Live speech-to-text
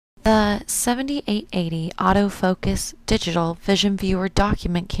The 7880 Autofocus Digital Vision Viewer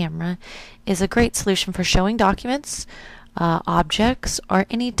Document Camera is a great solution for showing documents, objects, or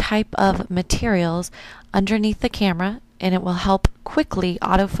any type of materials underneath the camera, and it will help quickly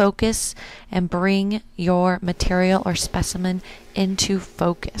autofocus and bring your material or specimen into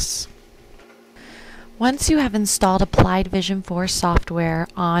focus. Once you have installed Applied Vision 4 software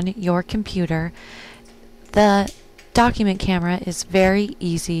on your computer, the document camera is very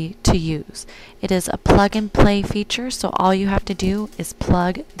easy to use. It is a plug and play feature, so all you have to do is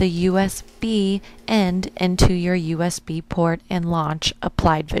plug the USB end into your USB port and launch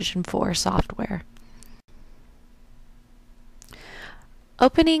Applied Vision 4 software.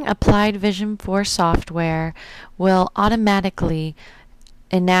 Opening Applied Vision 4 software will automatically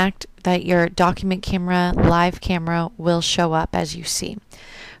enact that your document camera, live camera, will show up as you see.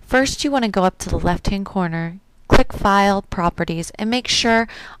 First, you want to go up to the left-hand corner, click File, Properties, and make sure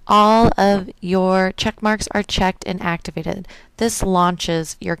all of your check marks are checked and activated. This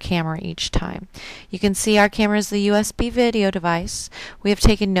launches your camera each time. You can see our camera is the USB video device. We have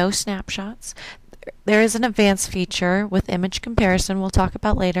taken no snapshots. There is an advanced feature with image comparison we'll talk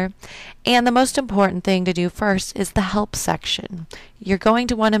about later. And the most important thing to do first is the help section. You're going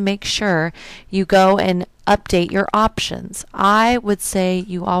to want to make sure you go and update your options. I would say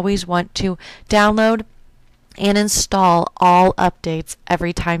you always want to download and install all updates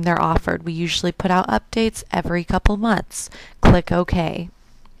every time they're offered. We usually put out updates every couple months. Click OK.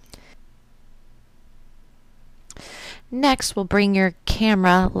 Next, we'll bring your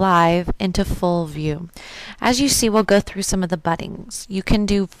camera live into full view. As you see, we'll go through some of the buttons. You can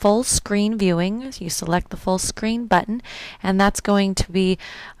do full screen viewing. You select the full screen button, and that's going to be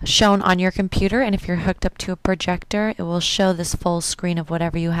shown on your computer, and if you're hooked up to a projector, it will show this full screen of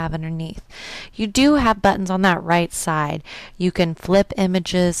whatever you have underneath. You do have buttons on that right side. You can flip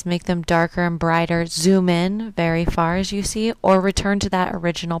images, make them darker and brighter, zoom in very far as you see, or return to that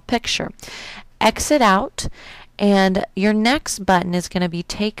original picture. Exit out. And your next button is going to be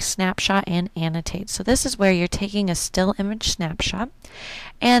Take Snapshot and Annotate. So this is where you're taking a still image snapshot,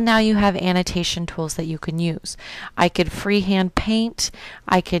 and now you have annotation tools that you can use. I could freehand paint,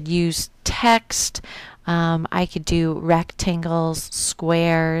 I could use text, I could do rectangles,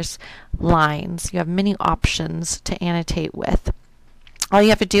 squares, lines. You have many options to annotate with. All you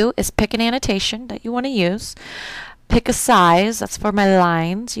have to do is pick an annotation that you want to use. Pick a size, that's for my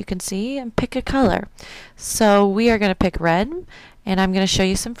lines, you can see, and pick a color. So we are going to pick red, and I'm going to show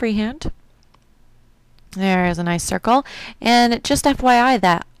you some freehand. There is a nice circle. And just FYI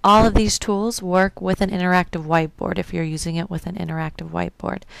that all of these tools work with an interactive whiteboard if you're using it with an interactive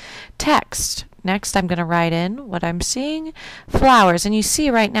whiteboard. Text. Next, I'm going to write in what I'm seeing. Flowers. And you see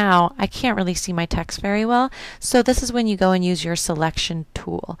right now, I can't really see my text very well, so this is when you go and use your selection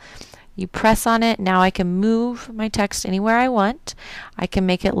tool. You press on it. Now I can move my text anywhere I want. I can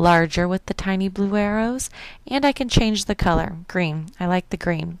make it larger with the tiny blue arrows, and I can change the color. Green. I like the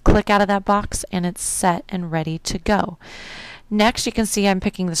green. Click out of that box and it's set and ready to go. Next, you can see I'm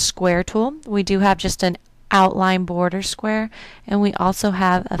picking the square tool. We do have just an outline border square, and we also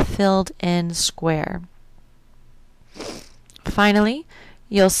have a filled in square. Finally,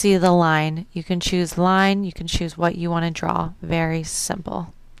 you'll see the line. You can choose line, you can choose what you want to draw. Very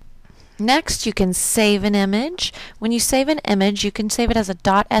simple. Next, you can save an image. When you save an image, you can save it as a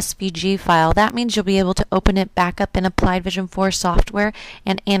 .svg file. That means you'll be able to open it back up in Applied Vision 4 software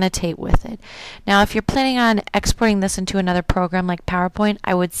and annotate with it. Now, if you're planning on exporting this into another program like PowerPoint,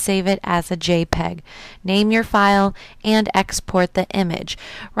 I would save it as a JPEG. Name your file and export the image.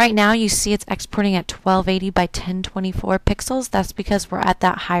 Right now, you see it's exporting at 1280 by 1024 pixels. That's because we're at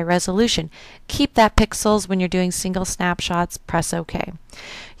that high resolution. Keep that pixels when you're doing single snapshots. Press OK.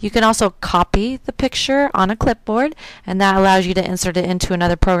 You can also copy the picture on a clipboard, and that allows you to insert it into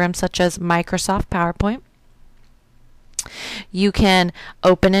another program such as Microsoft PowerPoint. You can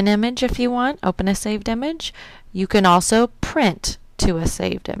open an image if you want, open a saved image. You can also print to a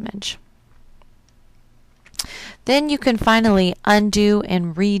saved image. Then you can finally undo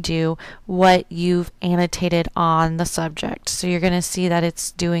and redo what you've annotated on the subject. So you're going to see that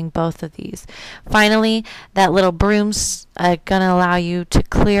it's doing both of these. Finally, that little broom's going to allow you to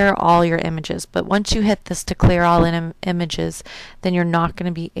clear all your images. But once you hit this to clear all images, then you're not going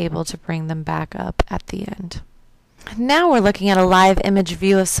to be able to bring them back up at the end. Now we're looking at a live image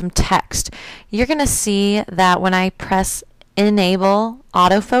view of some text. You're going to see that when I press Enable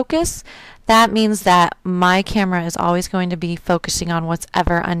Autofocus, that means that my camera is always going to be focusing on what's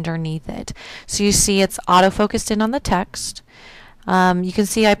ever underneath it. So you see it's autofocused in on the text. You can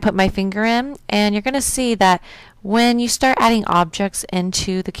see I put my finger in, and you're going to see that When you start adding objects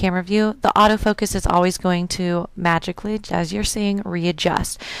into the camera view, the autofocus is always going to magically, as you're seeing,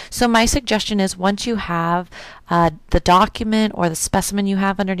 readjust. So my suggestion is once you have the document or the specimen you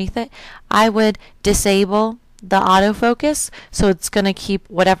have underneath it, I would disable the autofocus so it's going to keep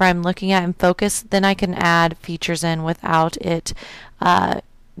whatever I'm looking at in focus. Then I can add features in without it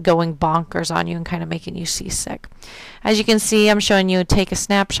going bonkers on you and kind of making you seasick. As you can see, I'm showing you take a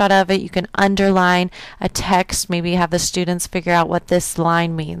snapshot of it. You can underline a text, maybe have the students figure out what this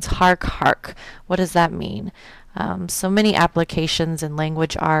line means. Hark, hark. What does that mean? So many applications in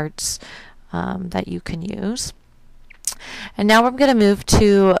language arts that you can use. And now we're going to move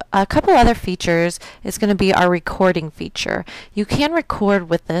to a couple other features. It's going to be our recording feature. You can record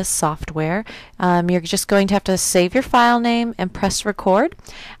with this software. You're just going to have to save your file name and press record.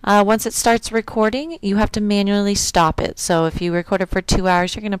 Once it starts recording, you have to manually stop it. So if you record it for 2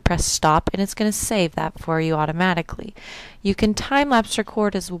 hours, you're going to press stop and it's going to save that for you automatically. You can time-lapse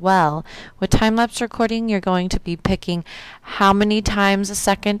record as well. With time-lapse recording, you're going to be picking how many times a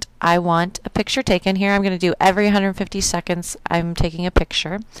second I want a picture taken. Here I'm going to do every 150 seconds I'm taking a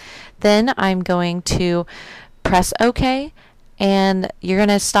picture. Then I'm going to press OK, and you're going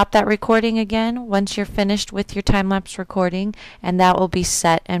to stop that recording again once you're finished with your time-lapse recording, and that will be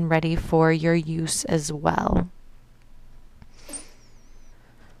set and ready for your use as well.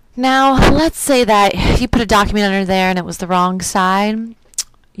 Now, let's say that you put a document under there and it was the wrong side.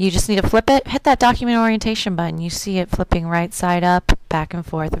 You just need to flip it, hit that document orientation button. You see it flipping right side up, back and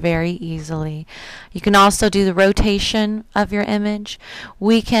forth very easily. You can also do the rotation of your image.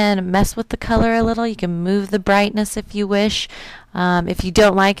 We can mess with the color a little. You can move the brightness if you wish. If you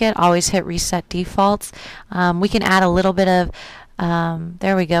don't like it, always hit reset defaults. We can add a little bit of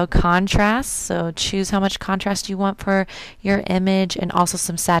there we go, contrast. So choose how much contrast you want for your image, and also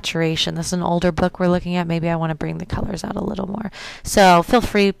some saturation. This is an older book we're looking at. Maybe I want to bring the colors out a little more. So feel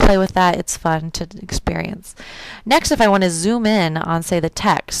free to play with that. It's fun to experience. Next, if I want to zoom in on, say, the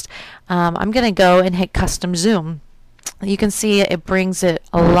text, I'm going to go and hit custom zoom. You can see it brings it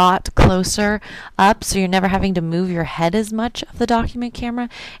a lot closer up, so you're never having to move your head as much of the document camera,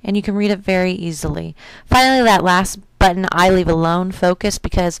 and you can read it very easily. Finally, that last button I leave alone, focus,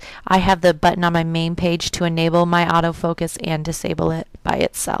 because I have the button on my main page to enable my autofocus and disable it by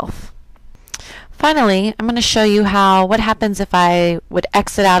itself. Finally, I'm going to show you what happens if I would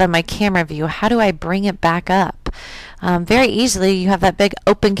exit out of my camera view. How do I bring it back up? Very easily, you have that big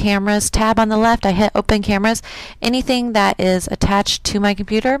Open Cameras tab on the left. I hit Open Cameras. Anything that is attached to my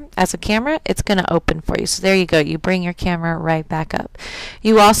computer as a camera, it's going to open for you. So there you go. You bring your camera right back up.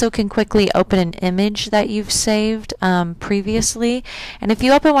 You also can quickly open an image that you've saved previously. And if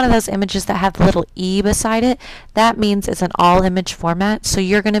you open one of those images that have the little E beside it, that means it's an all image format. So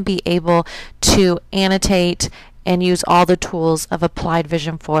you're going to be able to annotate and use all the tools of Applied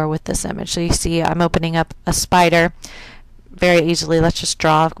Vision 4 with this image. So you see I'm opening up a spider very easily. Let's just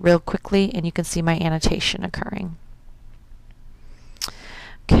draw real quickly and you can see my annotation occurring.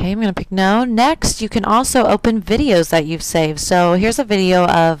 Okay, I'm going to pick no. Next, you can also open videos that you've saved. So here's a video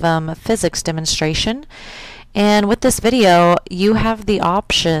of a physics demonstration. And with this video, you have the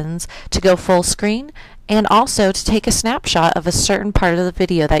options to go full screen, and also to take a snapshot of a certain part of the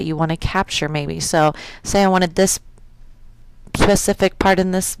video that you want to capture maybe. So say I wanted this specific part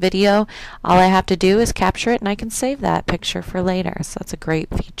in this video, all I have to do is capture it and I can save that picture for later. So that's a great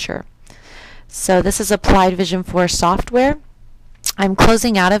feature. So this is Applied Vision 4 software. I'm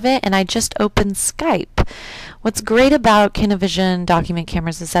closing out of it and I just opened Skype. What's great about Kinovision document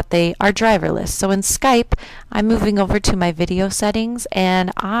cameras is that they are driverless. So in Skype, I'm moving over to my video settings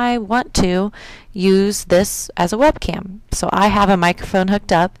and I want to use this as a webcam. So I have a microphone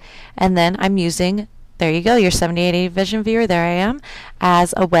hooked up and then I'm using, there you go, your 7880 Vision Viewer, there I am,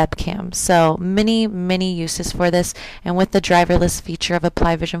 as a webcam. So many, many uses for this, and with the driverless feature of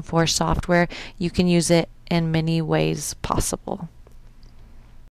Applied Vision 4 software, you can use it in many ways possible.